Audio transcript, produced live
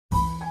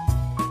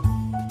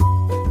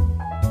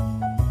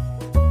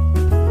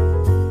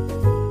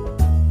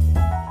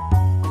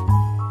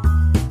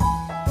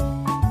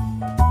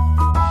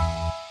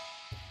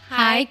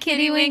Hi,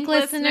 Kittywink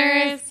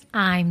listeners.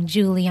 I'm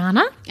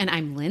Juliana. And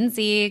I'm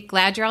Lindsay.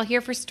 Glad you're all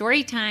here for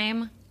story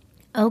time.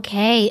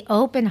 Okay,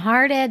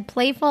 open-hearted,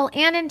 playful,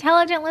 and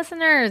intelligent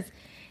listeners.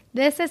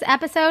 This is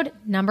episode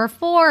number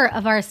 4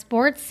 of our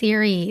sports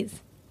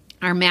series.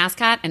 Our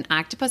mascot and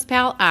octopus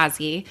pal,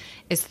 Ozzy,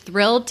 is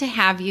thrilled to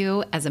have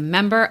you as a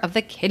member of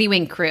the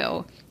Kittywink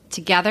crew.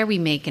 Together, we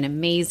make an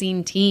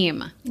amazing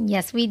team.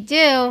 Yes, we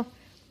do.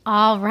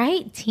 All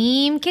right,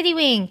 Team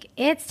Kittywink,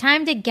 it's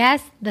time to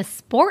guess the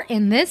sport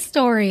in this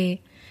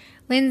story.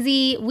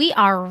 Lindsay, we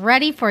are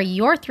ready for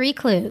your 3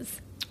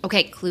 clues.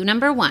 Okay, clue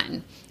number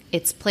 1.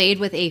 It's played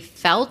with a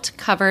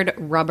felt-covered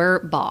rubber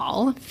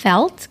ball.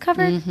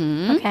 Felt-covered?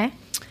 Mm-hmm. Okay.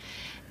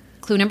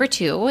 Clue number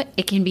 2,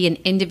 it can be an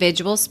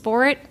individual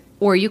sport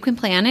or you can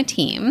play on a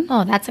team.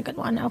 Oh, that's a good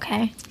one.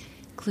 Okay.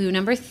 Clue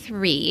number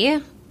 3,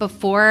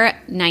 before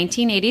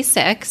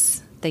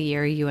 1986, the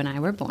year you and I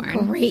were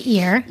born. Great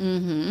year.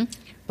 Mm-hmm.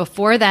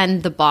 Before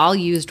then, the ball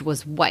used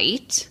was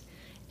white,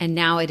 and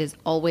now it is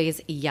always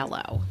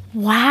yellow.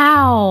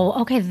 Wow.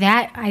 Okay,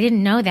 that I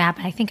didn't know that,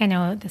 but I think I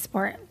know the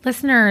sport.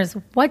 Listeners,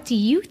 what do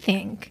you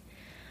think?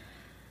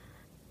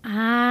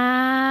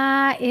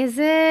 Is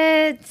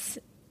it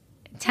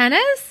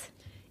tennis?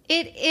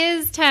 It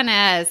is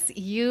tennis.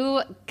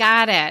 You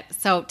got it.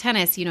 So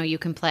tennis, you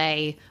can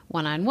play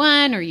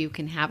one-on-one or you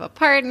can have a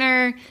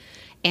partner.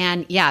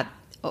 And yeah,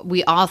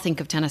 we all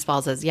think of tennis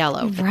balls as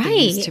yellow, but they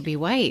used to be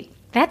white.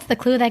 That's the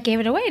clue that gave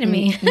it away to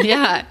me.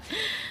 Yeah.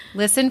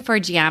 Listen for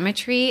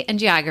geometry and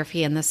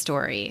geography in the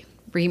story.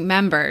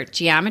 Remember,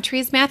 geometry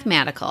is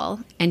mathematical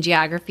and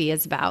geography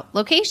is about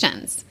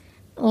locations.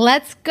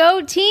 Let's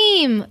go,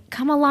 team.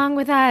 Come along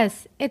with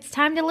us. It's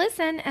time to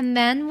listen and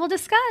then we'll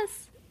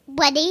discuss.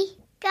 Ready?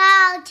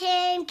 Go,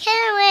 Team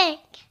Kittywink.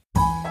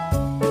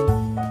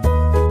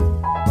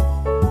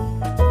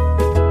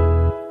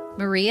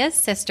 Maria's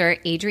sister,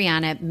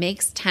 Adriana,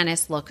 makes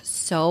tennis look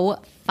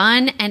so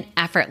fun and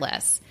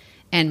effortless.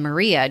 And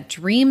Maria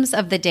dreams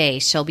of the day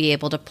she'll be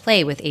able to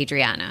play with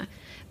Adriana,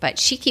 but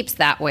she keeps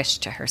that wish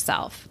to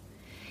herself.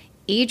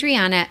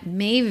 Adriana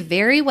may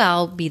very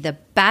well be the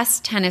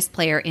best tennis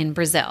player in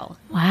Brazil.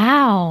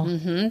 Wow.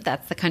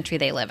 That's the country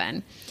they live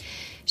in.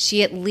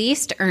 She at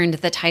least earned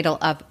the title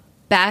of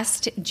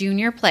Best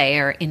Junior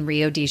Player in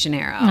Rio de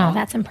Janeiro. Oh,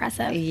 that's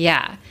impressive.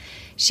 Yeah.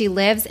 She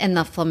lives in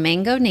the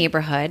Flamengo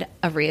neighborhood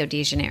of Rio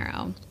de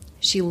Janeiro.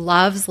 She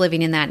loves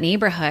living in that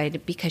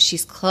neighborhood because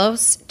she's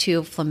close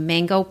to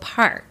Flamengo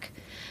Park.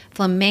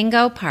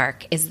 Flamengo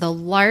Park is the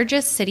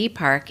largest city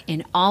park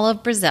in all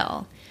of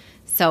Brazil.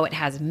 So it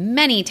has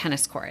many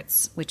tennis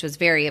courts, which was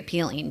very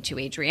appealing to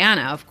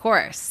Adriana, of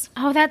course.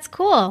 Oh, that's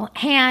cool.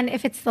 And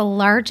if it's the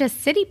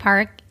largest city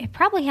park, it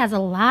probably has a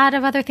lot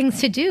of other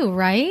things to do,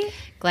 right?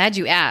 Glad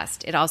you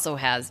asked. It also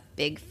has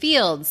big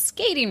fields,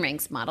 skating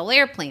rinks, model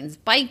airplanes,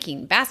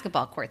 biking,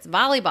 basketball courts,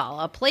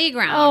 volleyball, a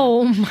playground.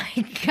 Oh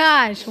my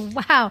gosh.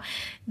 Wow.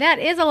 That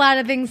is a lot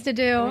of things to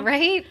do.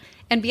 Right?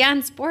 And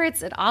beyond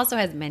sports, it also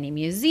has many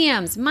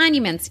museums,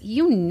 monuments,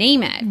 you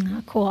name it.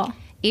 Oh, cool.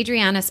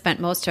 Adriana spent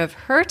most of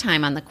her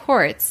time on the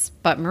courts,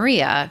 but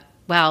Maria,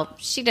 well,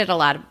 she did a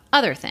lot of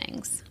other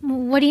things.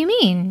 What do you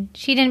mean?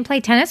 She didn't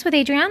play tennis with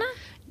Adriana?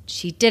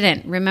 She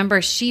didn't.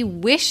 Remember, she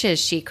wishes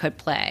she could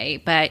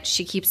play, but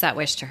she keeps that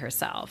wish to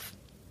herself.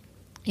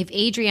 If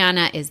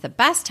Adriana is the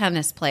best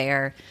tennis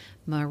player,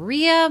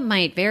 Maria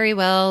might very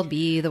well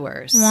be the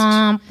worst.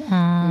 Womp womp.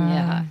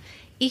 Yeah.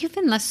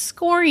 Even the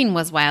scoring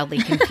was wildly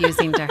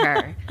confusing to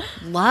her.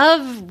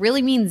 Love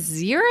really means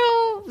 0.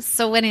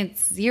 So when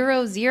it's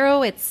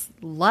 0-0, it's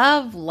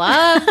love.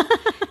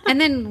 And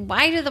then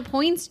why do the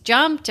points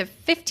jump to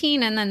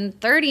 15 and then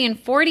 30 and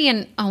 40?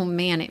 And oh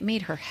man, it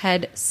made her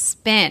head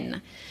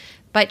spin.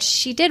 But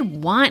she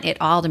did want it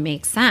all to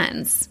make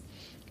sense.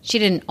 She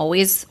didn't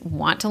always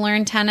want to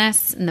learn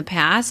tennis in the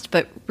past,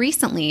 but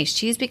recently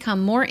she's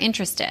become more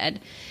interested.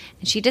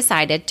 And she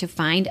decided to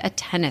find a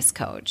tennis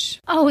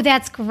coach. Oh,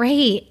 that's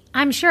great.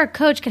 I'm sure a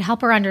coach could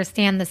help her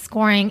understand the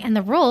scoring and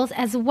the rules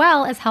as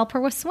well as help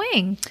her with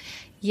swing.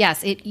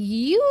 Yes, it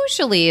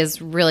usually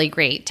is really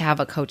great to have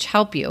a coach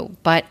help you,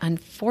 but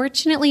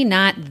unfortunately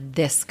not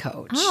this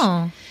coach.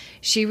 Oh.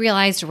 She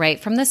realized right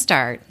from the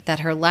start that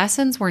her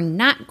lessons were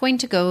not going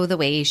to go the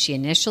way she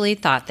initially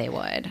thought they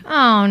would.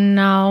 Oh,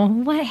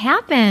 no. What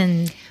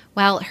happened?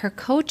 Well, her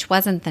coach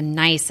wasn't the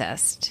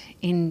nicest.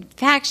 In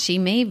fact, she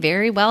may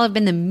very well have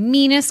been the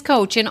meanest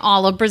coach in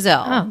all of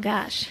Brazil. Oh,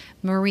 gosh.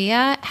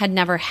 Maria had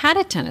never had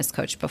a tennis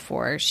coach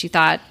before. She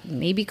thought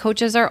maybe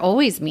coaches are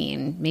always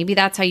mean. Maybe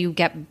that's how you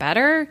get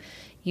better.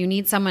 You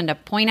need someone to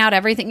point out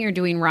everything you're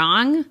doing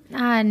wrong.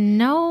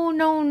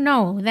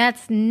 No.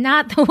 That's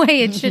not the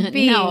way it should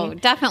be. No,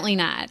 definitely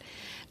not.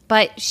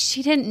 But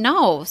she didn't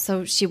know,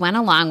 so she went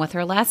along with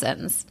her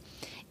lessons.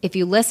 If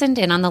you listened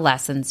in on the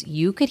lessons,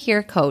 you could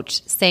hear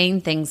Coach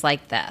saying things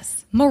like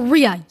this.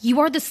 Maria, you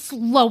are the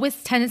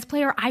slowest tennis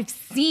player I've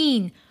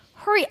seen.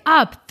 Hurry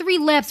up. 3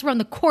 laps around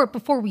the court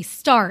before we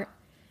start.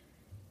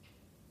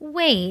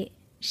 Wait,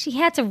 she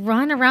had to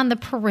run around the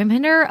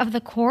perimeter of the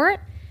court?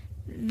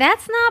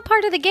 that's not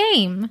part of the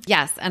game.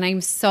 Yes, and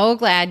I'm so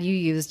glad you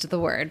used the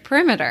word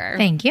perimeter.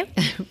 Thank you.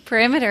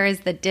 Perimeter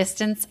is the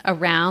distance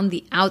around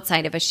the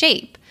outside of a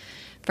shape.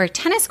 For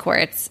tennis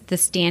courts, the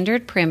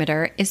standard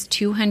perimeter is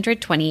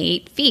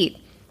 228 feet.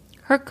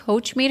 Her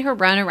coach made her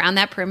run around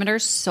that perimeter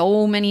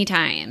so many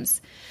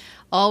times.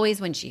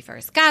 Always when she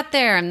first got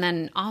there, and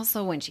then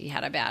also when she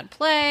had a bad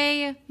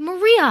play.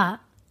 Maria,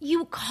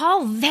 you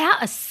call that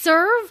a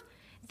serve?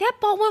 That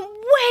ball went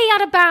way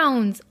out of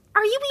bounds.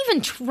 Are you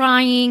even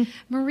trying?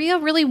 Maria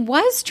really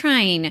was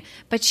trying,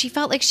 but she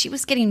felt like she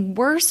was getting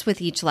worse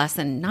with each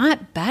lesson,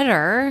 not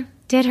better.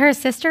 Did her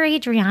sister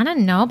Adriana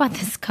know about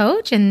this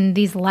coach and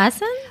these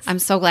lessons? I'm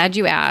so glad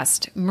you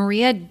asked.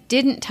 Maria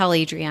didn't tell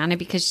Adriana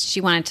because she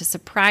wanted to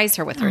surprise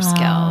her with her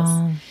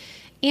skills.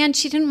 And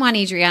she didn't want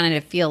Adriana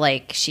to feel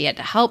like she had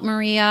to help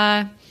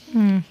Maria.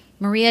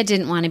 Maria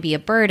didn't want to be a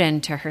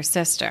burden to her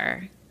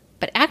sister.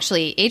 But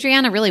actually,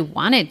 Adriana really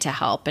wanted to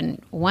help.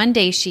 And one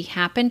day she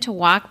happened to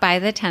walk by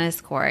the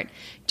tennis court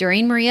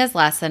during Maria's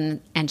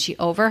lesson and she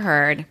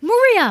overheard,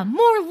 Maria,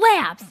 more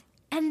laps.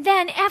 And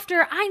then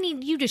after, I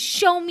need you to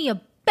show me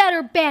a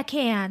better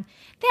backhand.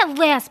 That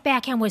last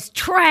backhand was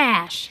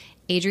trash.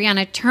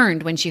 Adriana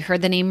turned when she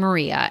heard the name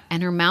Maria,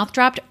 and her mouth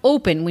dropped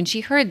open when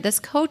she heard this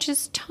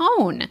coach's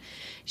tone.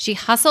 She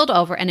hustled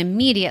over and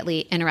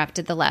immediately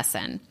interrupted the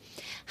lesson.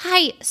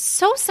 Hi,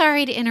 so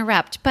sorry to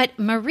interrupt, but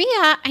Maria,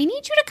 I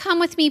need you to come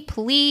with me,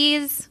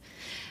 please.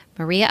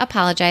 Maria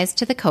apologized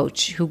to the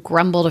coach, who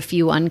grumbled a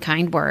few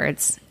unkind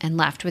words, and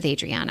left with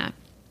Adriana.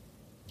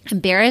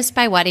 Embarrassed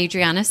by what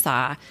Adriana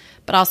saw,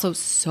 but also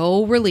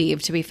so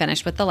relieved to be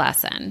finished with the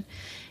lesson.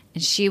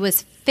 And she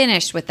was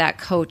finished with that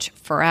coach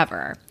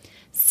forever.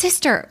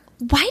 Sister,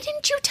 why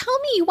didn't you tell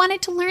me you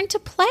wanted to learn to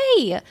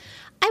play?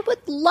 I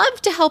would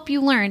love to help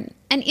you learn,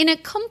 and in a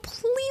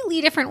completely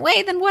different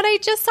way than what I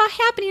just saw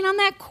happening on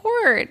that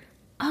court.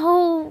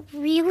 Oh,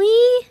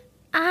 really?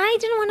 I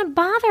didn't want to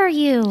bother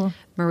you,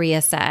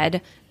 Maria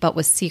said, but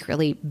was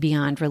secretly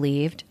beyond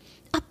relieved.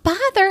 A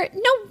bother?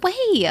 No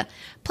way.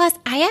 Plus,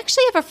 I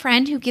actually have a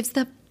friend who gives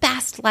the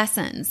best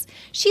lessons.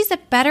 She's a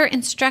better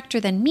instructor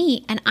than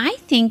me, and I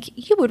think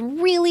you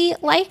would really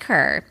like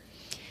her.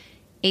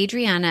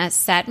 Adriana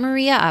set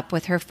Maria up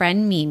with her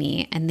friend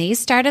Mimi, and they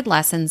started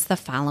lessons the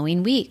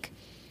following week.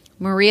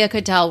 Maria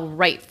could tell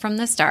right from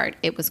the start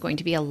it was going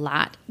to be a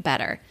lot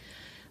better.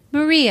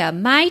 Maria,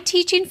 my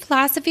teaching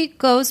philosophy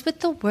goes with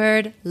the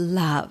word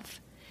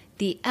love.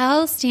 The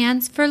L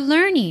stands for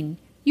learning.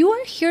 You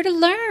are here to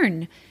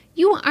learn.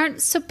 You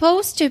aren't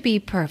supposed to be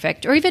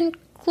perfect or even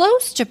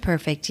close to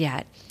perfect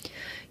yet.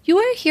 You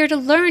are here to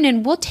learn,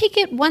 and we'll take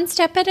it one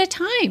step at a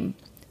time.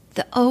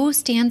 The O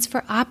stands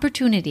for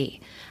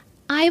opportunity.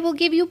 I will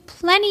give you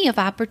plenty of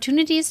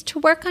opportunities to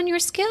work on your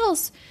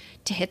skills,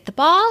 to hit the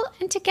ball,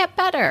 and to get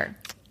better.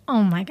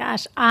 Oh my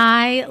gosh,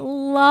 I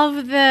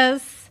love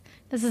this.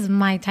 This is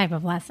my type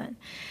of lesson.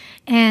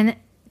 And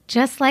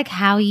just like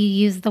how you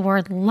use the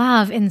word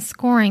love in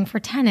scoring for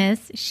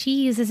tennis,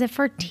 she uses it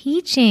for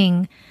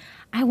teaching.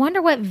 I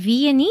wonder what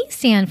V and E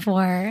stand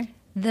for.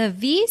 The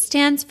V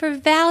stands for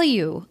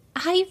value.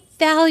 I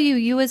value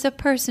you as a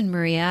person,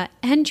 Maria,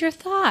 and your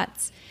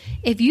thoughts.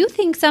 If you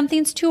think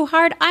something's too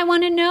hard, I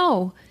want to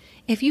know.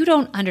 If you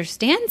don't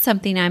understand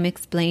something I'm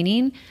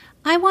explaining,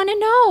 I want to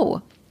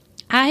know.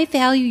 I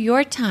value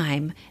your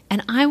time,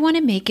 and I want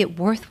to make it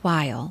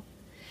worthwhile.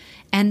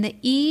 And the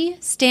E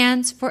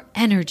stands for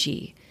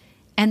energy.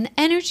 And the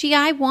energy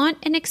I want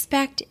and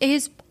expect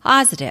is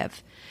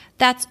positive.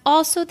 That's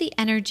also the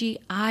energy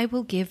I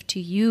will give to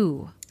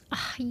you.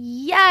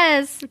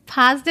 Yes,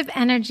 positive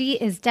energy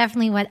is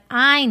definitely what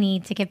I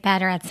need to get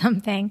better at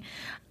something.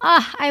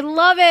 I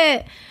love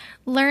it.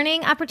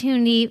 Learning,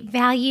 opportunity,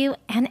 value,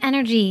 and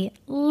energy.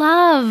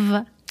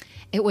 Love.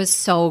 It was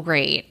so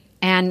great.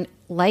 And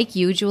like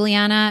you,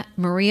 Juliana,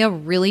 Maria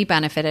really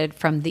benefited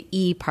from the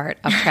E part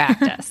of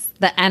practice,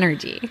 the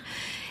energy.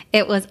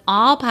 It was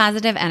all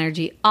positive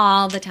energy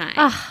all the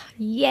time.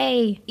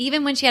 Yay.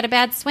 Even when she had a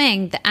bad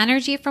swing, the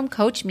energy from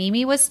Coach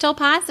Mimi was still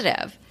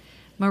positive.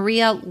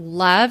 Maria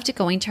loved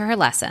going to her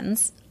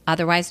lessons,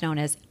 otherwise known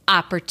as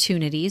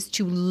opportunities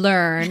to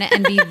learn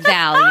and be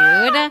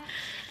valued.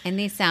 And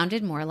they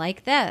sounded more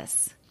like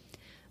this.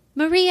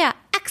 Maria,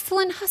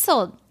 excellent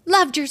hustle.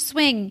 Loved your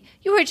swing.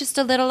 You were just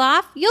a little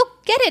off. You'll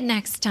get it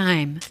next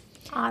time.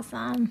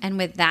 Awesome. And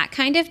with that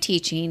kind of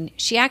teaching,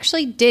 she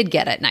actually did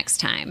get it next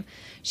time.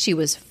 She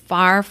was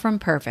far from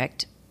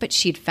perfect, but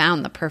she'd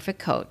found the perfect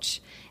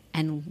coach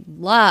and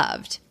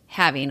loved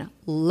having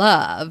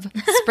love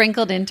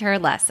sprinkled into her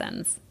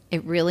lessons.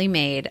 It really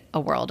made a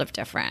world of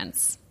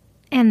difference.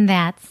 And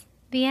that's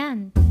the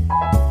end.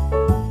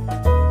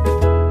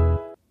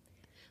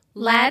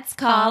 Let's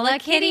call a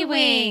kitty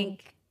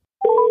wink.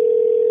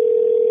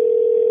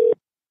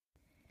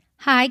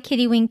 Hi,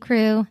 Kitty Wink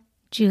crew.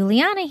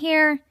 Juliana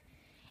here.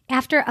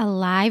 After a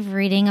live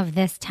reading of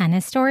this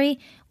tennis story,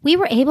 we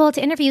were able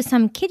to interview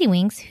some Kitty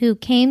Winks who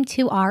came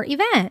to our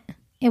event.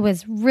 It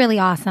was really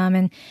awesome,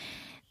 and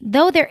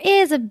though there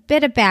is a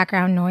bit of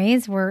background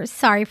noise, we're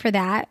sorry for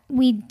that.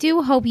 We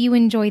do hope you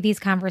enjoy these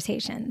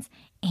conversations.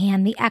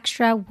 and the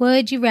extra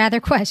Would You Rather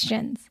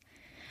questions.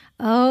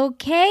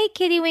 Okay,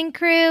 Kitty Wink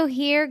crew,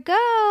 here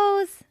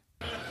goes.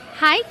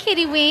 Hi,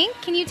 Kitty Wink.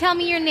 Can you tell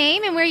me your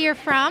name and where you're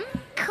from?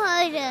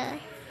 Carter.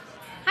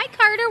 Hi,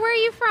 Carter. Where are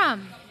you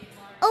from?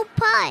 Oak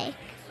Park.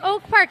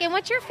 Oak Park. And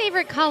what's your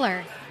favorite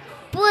color?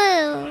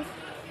 Blue.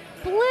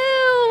 Blue.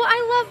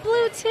 I love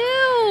blue,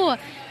 too.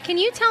 Can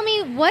you tell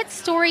me what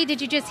story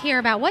did you just hear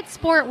about? What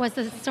sport was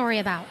the story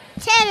about?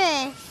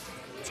 Tennis.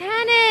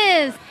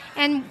 Tennis.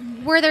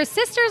 And were there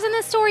sisters in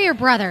this story or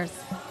brothers?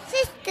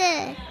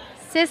 Sister.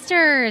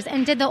 Sisters.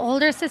 And did the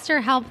older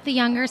sister help the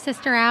younger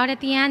sister out at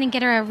the end and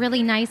get her a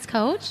really nice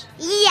coach?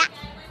 Yeah.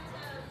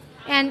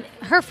 And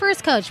her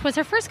first coach, was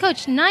her first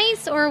coach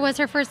nice or was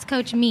her first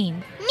coach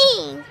mean?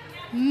 Mean.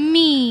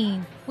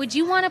 Mean. Would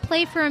you want to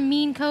play for a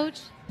mean coach?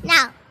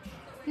 No.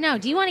 No.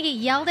 Do you want to get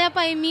yelled at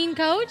by a mean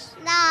coach?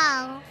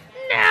 No.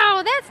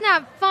 No, that's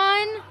not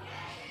fun.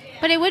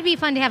 But it would be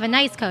fun to have a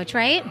nice coach,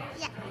 right?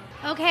 Yeah.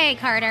 Okay,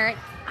 Carter.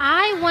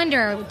 I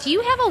wonder, do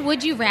you have a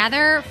would you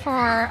rather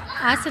for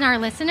us and our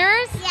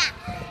listeners?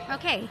 Yeah.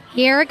 Okay,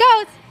 here it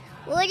goes.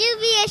 Would you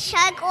be a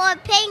shark or a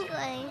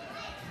penguin?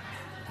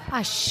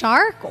 A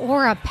shark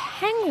or a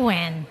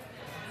penguin?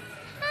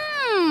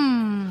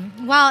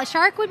 Well, a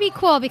shark would be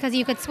cool because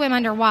you could swim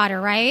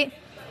underwater, right?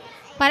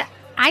 But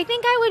I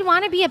think I would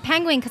want to be a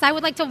penguin because I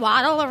would like to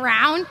waddle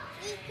around.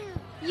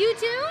 You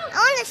do? I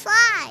want to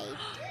slide.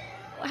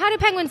 How do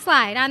penguins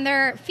slide? On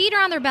their feet or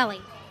on their belly?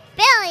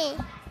 Billy.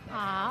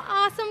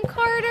 Aw, awesome,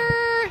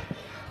 Carter.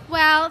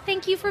 Well,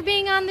 thank you for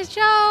being on the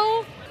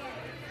show.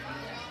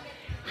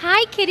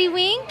 Hi, Kitty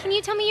Wink. Can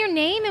you tell me your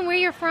name and where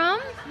you're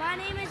from? My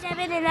name is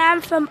Evan and I'm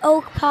from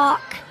Oak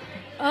Park.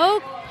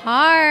 Oak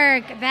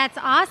Park. That's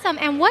awesome.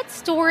 And what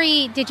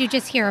story did you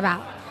just hear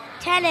about?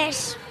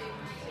 Tennis.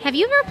 Have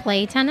you ever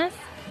played tennis?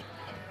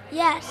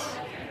 Yes.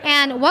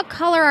 And what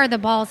color are the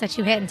balls that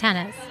you hit in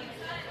tennis?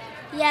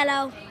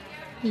 Yellow.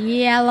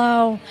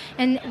 Yellow.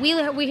 And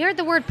we heard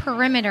the word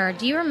perimeter.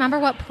 Do you remember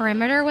what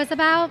perimeter was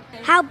about?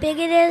 How big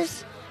it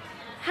is?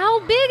 How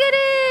big it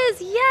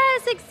is.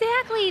 Yes,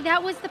 exactly.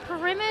 That was the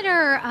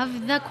perimeter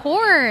of the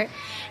court.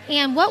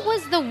 And what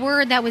was the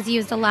word that was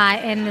used a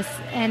lot in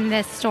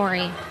this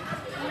story?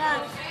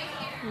 Love.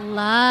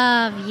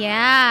 Love,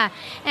 yeah.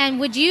 And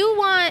would you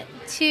want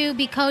to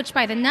be coached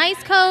by the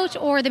nice coach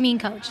or the mean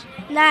coach?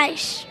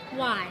 Nice.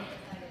 Why?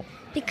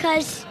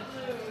 Because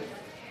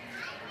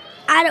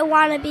I don't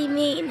want to be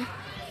mean.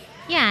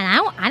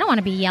 Yeah, and I don't want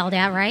to be yelled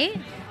at, right?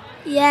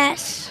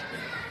 Yes.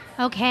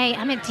 Okay,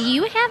 do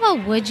you have a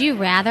would you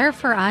rather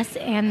for us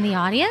and the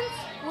audience?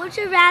 Would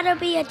you rather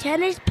be a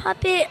tennis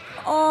puppet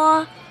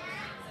or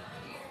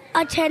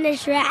a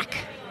tennis rack?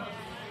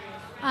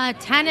 A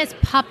tennis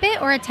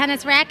puppet or a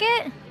tennis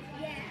racket?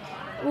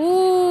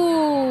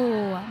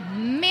 Ooh,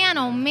 man,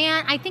 oh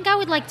man. I think I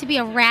would like to be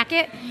a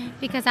racket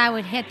because I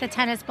would hit the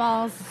tennis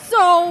balls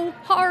so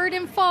hard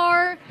and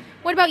far.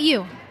 What about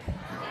you?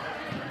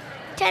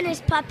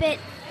 Tennis puppet.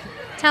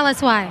 Tell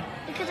us why.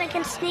 Because I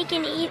can sneak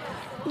and eat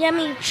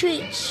yummy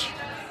treats.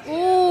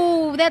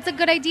 Ooh, that's a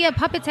good idea.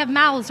 Puppets have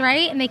mouths,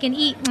 right? And they can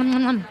eat.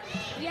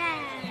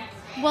 Yeah.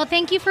 Well,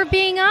 thank you for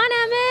being on,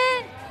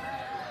 Emmett.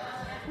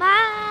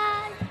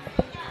 Bye.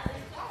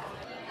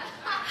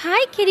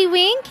 Hi, Kitty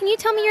Wink. Can you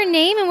tell me your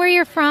name and where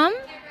you're from?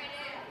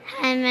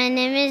 Hi, my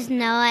name is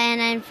Noah,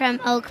 and I'm from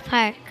Oak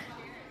Park.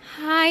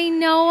 Hi,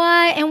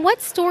 Noah. And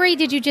what story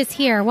did you just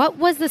hear? What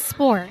was the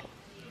sport?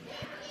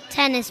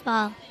 Tennis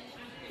ball.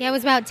 Yeah, it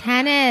was about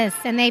tennis,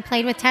 and they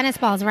played with tennis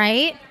balls,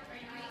 right?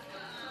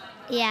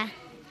 Yeah.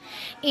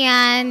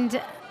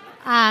 And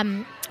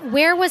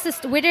where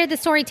did the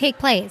story take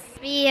place?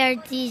 Rio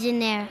de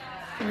Janeiro.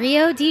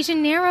 Rio de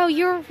Janeiro,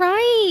 you're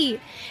right.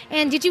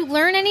 And did you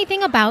learn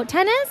anything about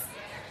tennis?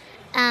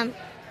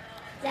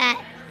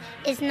 That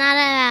it's not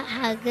about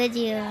how good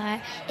you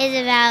are. It's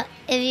about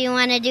if you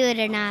want to do it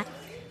or not.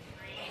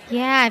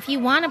 Yeah, if you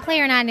want to play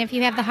or not, and if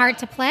you have the heart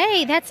to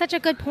play. That's such a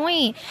good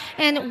point.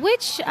 And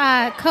which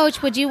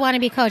coach would you want to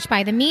be coached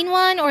by, the mean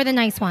one or the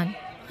nice one?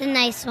 The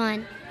nice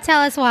one.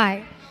 Tell us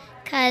why.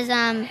 Because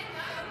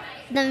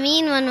the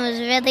mean one was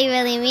really,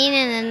 really mean,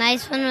 and the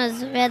nice one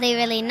was really,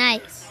 really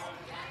nice.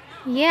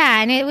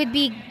 Yeah, and it would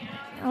be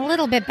a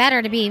little bit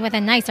better to be with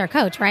a nicer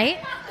coach, right?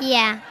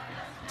 Yeah.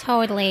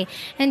 Totally.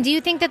 And do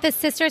you think that the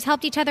sisters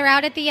helped each other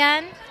out at the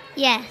end?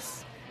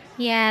 Yes.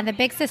 Yeah, the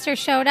big sister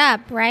showed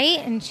up, right?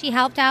 And she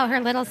helped out her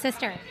little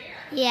sister.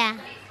 Yeah.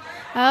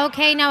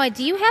 Okay, Noah,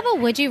 do you have a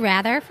would you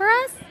rather for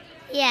us?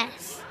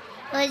 Yes.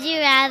 Would you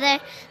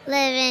rather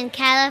live in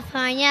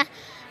California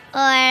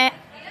or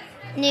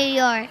New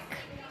York?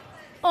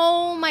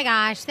 Oh my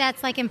gosh,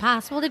 that's like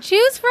impossible to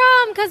choose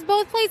from because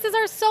both places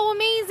are so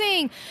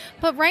amazing.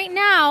 But right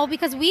now,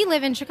 because we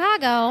live in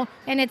Chicago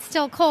and it's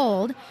still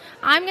cold,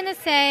 I'm going to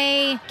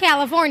say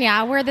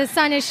California, where the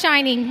sun is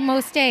shining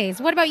most days.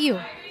 What about you?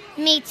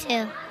 Me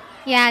too.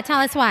 Yeah, tell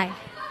us why.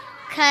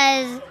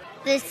 Because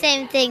the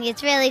same thing.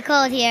 It's really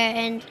cold here,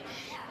 and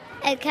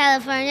at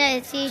California,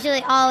 it's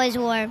usually always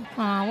warm.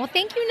 Oh, well,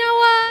 thank you,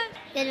 Noah.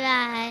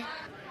 Goodbye.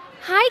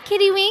 Hi,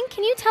 Kitty Wink.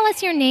 Can you tell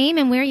us your name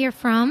and where you're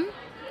from?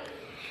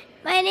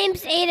 My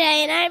name's Ada,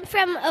 and I'm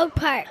from Oak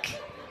Park.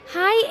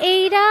 Hi,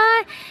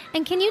 Ada.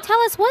 And can you tell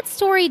us, what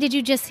story did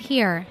you just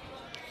hear?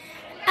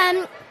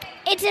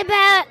 It's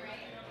about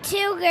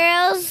two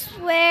girls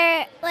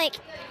where,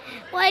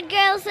 one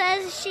girl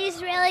says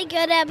she's really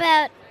good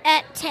at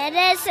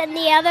tennis, and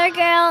the other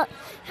girl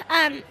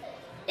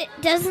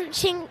doesn't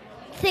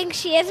think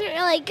she isn't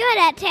really good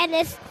at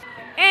tennis,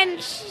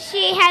 and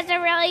she has a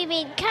really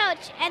mean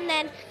coach. And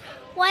then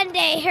one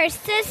day her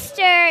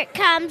sister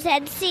comes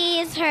and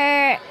sees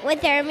her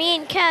with her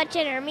mean coach,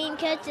 and her mean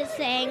coach is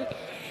saying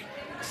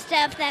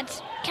stuff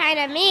that's kind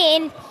of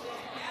mean.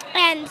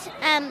 And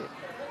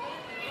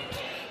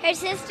her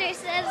sister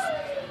says,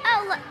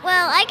 "Oh,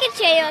 well, I can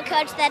show you a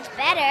coach that's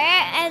better."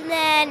 And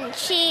then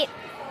she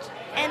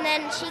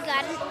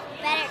got a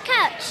better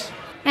coach.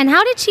 And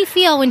how did she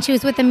feel when she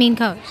was with the mean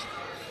coach?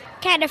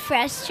 Kind of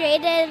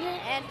frustrated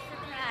and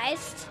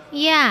surprised.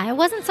 Yeah, it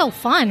wasn't so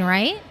fun,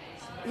 right?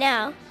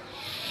 No.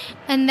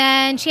 And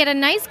then she had a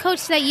nice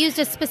coach that used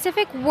a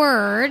specific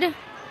word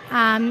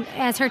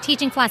as her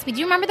teaching philosophy. Do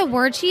you remember the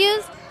word she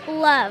used?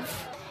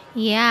 Love.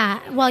 Yeah.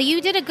 Well,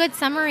 you did a good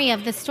summary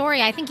of the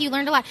story. I think you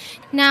learned a lot.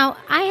 Now,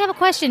 I have a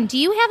question. Do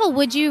you have a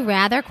would you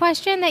rather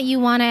question that you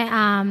want to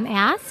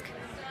ask?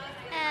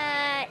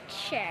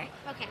 Sure.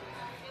 Okay.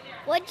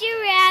 Would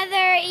you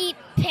rather eat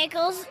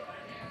pickles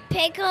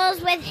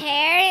with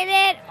hair in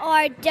it,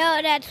 or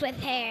donuts with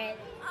hair in it?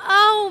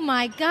 Oh,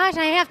 my gosh.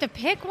 I have to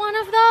pick one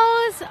of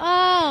those?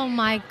 Oh,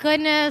 my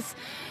goodness.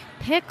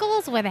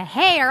 Pickles with a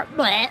hair.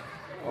 Bleh.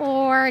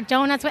 Or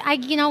donuts with...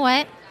 you know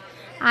what?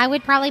 I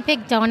would probably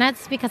pick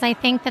donuts because I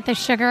think that the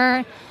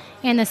sugar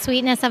and the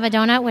sweetness of a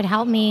donut would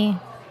help me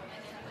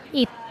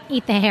eat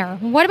the hair.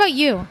 What about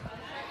you?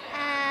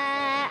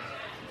 I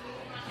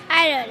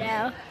don't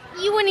know.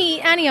 You wouldn't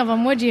eat any of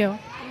them, would you?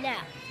 No.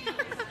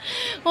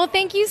 Well,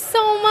 thank you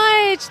so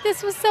much.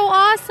 This was so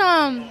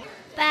awesome.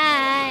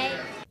 Bye.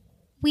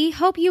 We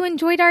hope you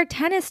enjoyed our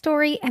tennis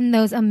story and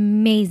those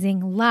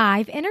amazing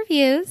live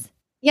interviews.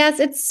 Yes,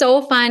 it's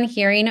so fun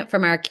hearing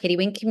from our Kitty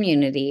Wink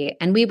community,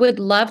 and we would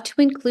love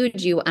to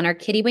include you on our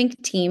Kitty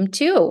Wink team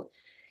too.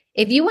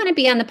 If you want to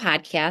be on the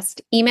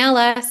podcast, email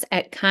us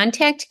at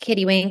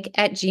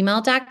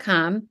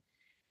contactkittywink@gmail.com.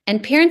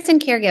 And parents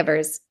and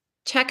caregivers,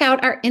 check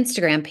out our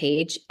Instagram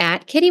page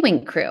at Kitty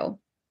Wink Crew.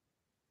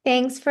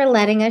 Thanks for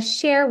letting us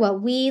share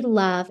what we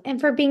love and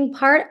for being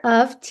part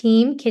of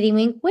Team Kitty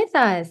Wink with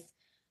us.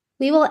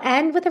 We will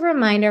end with a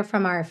reminder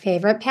from our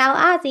favorite pal,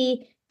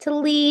 Ozzy, to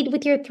lead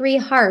with your 3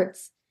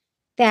 hearts.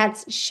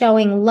 That's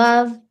showing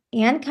love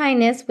and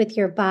kindness with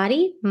your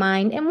body,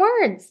 mind, and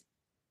words.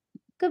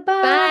 Goodbye.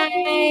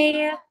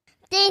 Bye.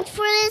 Thanks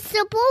for the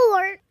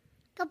support.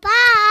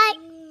 Goodbye.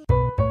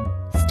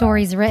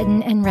 Stories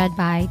written and read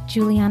by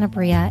Juliana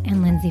Bria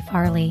and Lindsay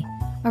Farley.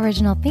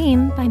 Original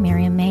theme by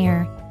Miriam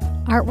Mayer.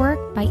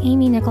 Artwork by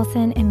Amy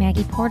Nicholson and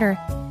Maggie Porter.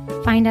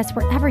 Find us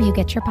wherever you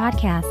get your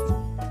podcasts.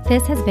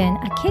 This has been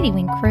a Kitty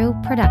Wink Crew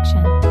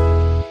production.